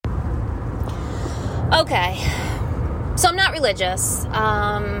Okay, so I'm not religious.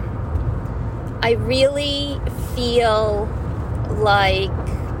 I really feel like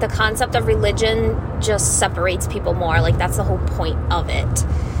the concept of religion just separates people more. Like, that's the whole point of it.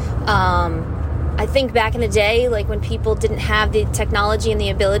 I think back in the day, like when people didn't have the technology and the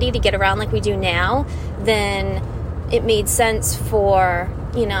ability to get around like we do now, then it made sense for,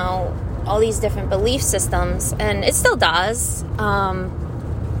 you know, all these different belief systems, and it still does,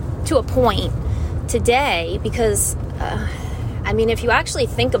 to a point today, because, I mean, if you actually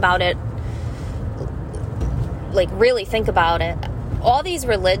think about it, like really think about it, all these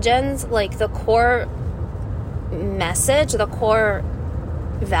religions, like the core message, the core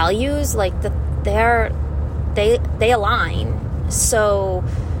values, like they align. So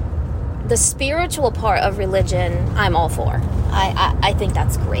the spiritual part of religion, I'm all for. I think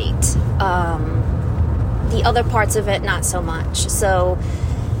that's great. The other parts of it, not so much. So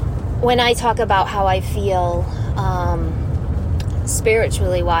when I talk about how I feel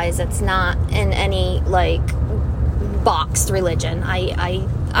spiritually wise, it's not in any like boxed religion.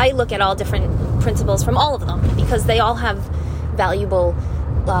 I look at all different principles from all of them, because they all have valuable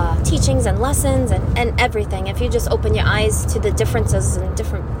teachings and lessons and everything. If you just open your eyes to the differences in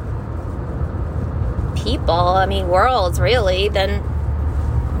different people, I mean worlds really, then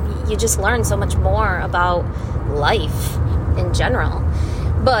you just learn so much more about life in general.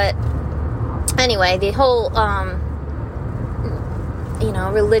 But anyway, the whole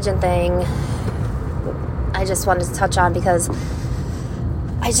religion thing, I just wanted to touch on, because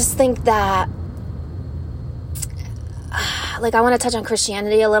I just think that like I want to touch on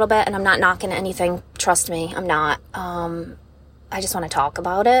Christianity a little bit, and I'm not knocking anything, trust me, I'm not. I just want to talk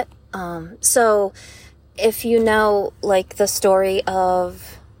about it. So if you know, like, the story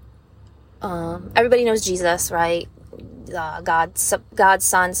of, everybody knows Jesus, right? God's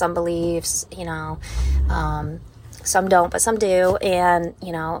son, some believes, you know, some don't, but some do. And,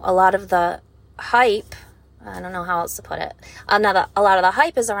 you know, a lot of the hype, I don't know how else to put it, a lot of the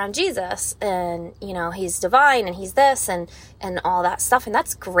hype is around Jesus, and, you know, he's divine, and he's this, and all that stuff, and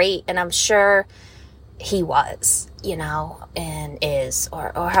that's great, and I'm sure he was, you know, and is,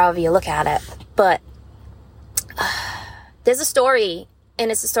 or however you look at it. But there's a story,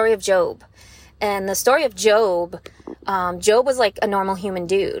 and it's the story of Job. And the story of Job, Job was like a normal human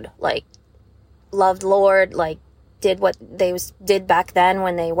dude, like loved Lord, like did what they did back then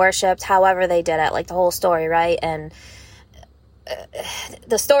when they worshipped, however they did it, like the whole story, right? And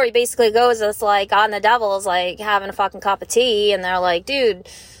the story basically goes, it's like God and the devil's like having a fucking cup of tea, and they're like, dude,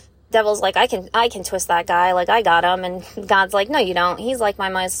 devil's like, I can twist that guy, like I got him, and God's like, no you don't, he's like my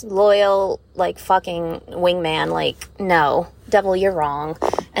most loyal, like fucking wingman, like no, devil, you're wrong.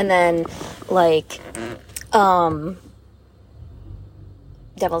 And then like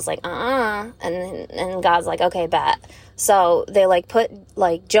devil's like, and God's like, okay, bet. So they like put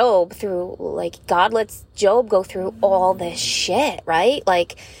like Job through, like God lets Job go through all this shit, right?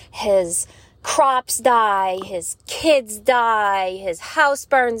 Like his crops die, his kids die, his house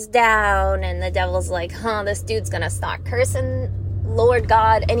burns down, and the devil's like, this dude's gonna start cursing Lord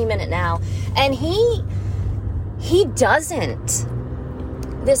God any minute now. And he doesn't.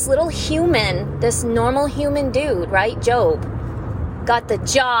 This little human, this normal human dude, right? Job got the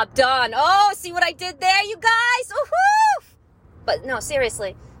job done. Oh, see what I did there, you guys? Woohoo! But no,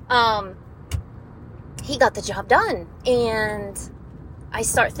 seriously, he got the job done. And I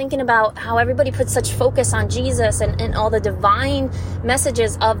start thinking about how everybody puts such focus on Jesus and all the divine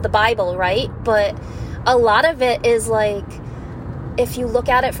messages of the Bible, right? But a lot of it is like, if you look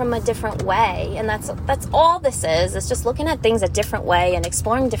at it from a different way, and that's all this is. It's just looking at things a different way and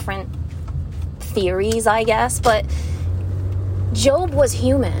exploring different theories, I guess. But Job was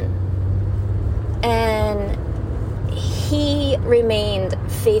human, and he remained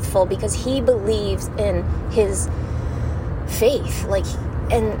faithful because he believes in his faith. Like,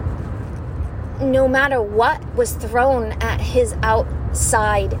 and no matter what was thrown at his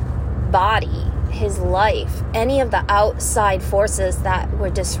outside body, his life, any of the outside forces that were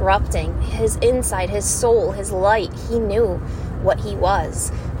disrupting his inside, his soul, his light, he knew what he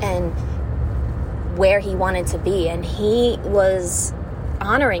was and where he wanted to be, and he was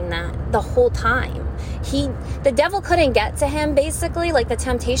honoring that the whole time. The devil couldn't get to him, basically, like the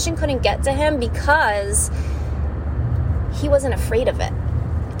temptation couldn't get to him, because he wasn't afraid of it.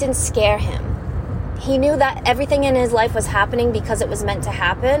 It didn't scare him. He knew that everything in his life was happening because it was meant to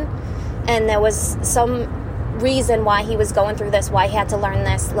happen, and there was some reason why he was going through this, why he had to learn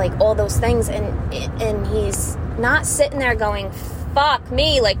this, like all those things, and he's not sitting there going, fuck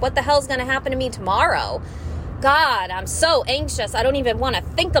me, like what the hell's gonna happen to me tomorrow? God, I'm so anxious. I don't even want to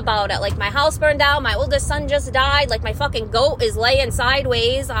think about it. Like, my house burned down. My oldest son just died. Like, my fucking goat is laying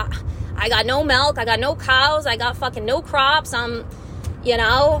sideways. I got no milk. I got no cows. I got fucking no crops. You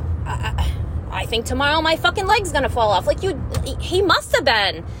know, I think tomorrow my fucking leg's gonna fall off. Like, he must have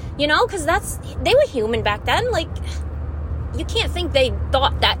been, you know, because they were human back then. Like, you can't think they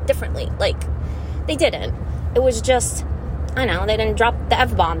thought that differently. Like, they didn't. It was just, I don't know, they didn't drop the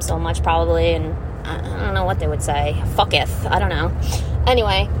F-bomb so much probably, and I don't know what they would say. Fucketh. I don't know.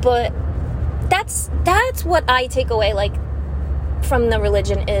 Anyway, but that's what I take away, like, from the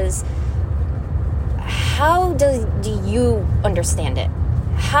religion is, how do you understand it?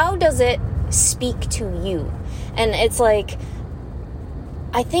 How does it speak to you? And it's like,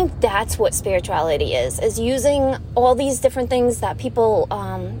 I think that's what spirituality is using all these different things that people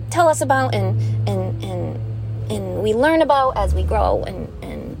tell us about and we learn about as we grow and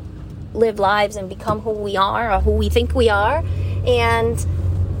live lives and become who we are or who we think we are. And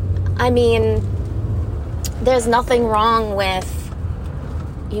I mean, there's nothing wrong with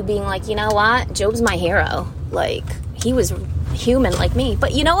you being like, you know what, Job's my hero. Like, he was human like me.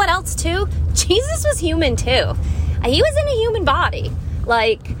 But you know what else too? Jesus was human too. He was in a human body.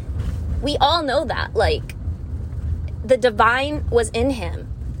 Like, we all know that. Like, the divine was in him.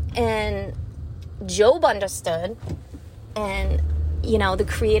 And Job understood. And, you know, the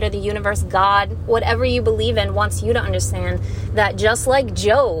creator, the universe, God, whatever you believe in, wants you to understand that just like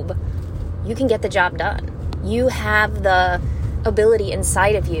Job, you can get the job done. You have the ability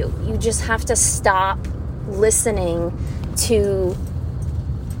inside of you. You just have to stop listening to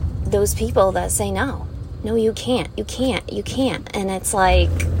those people that say no, you can't. And it's like,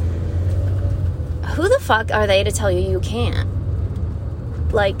 who the fuck are they to tell you can't?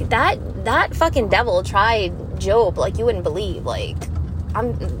 Like, that fucking devil tried Job like you wouldn't believe. Like,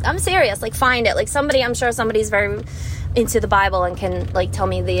 I'm serious. Like, find it. Like, I'm sure somebody's very into the Bible and can, like, tell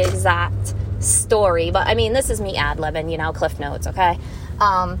me the exact story. But I mean, this is me ad-libbing, you know, Cliff Notes, okay?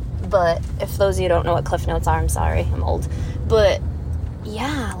 But if those of you don't know what Cliff Notes are, I'm sorry, I'm old. But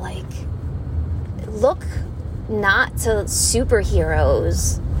yeah, like, look not to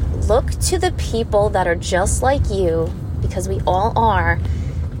superheroes. Look to the people that are just like you, because we all are,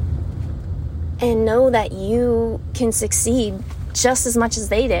 and know that you can succeed just as much as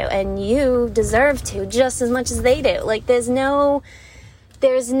they do, and you deserve to just as much as they do. Like, there's no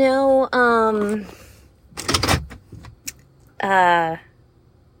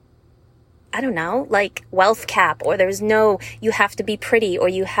I don't know, like, wealth cap, or there's no, you have to be pretty, or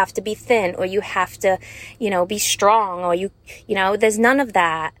you have to be thin, or you have to, you know, be strong, or you know, there's none of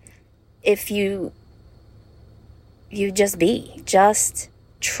that. If you just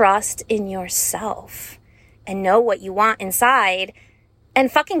trust in yourself and know what you want inside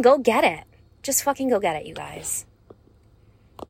and fucking go get it. Just fucking go get it, you guys.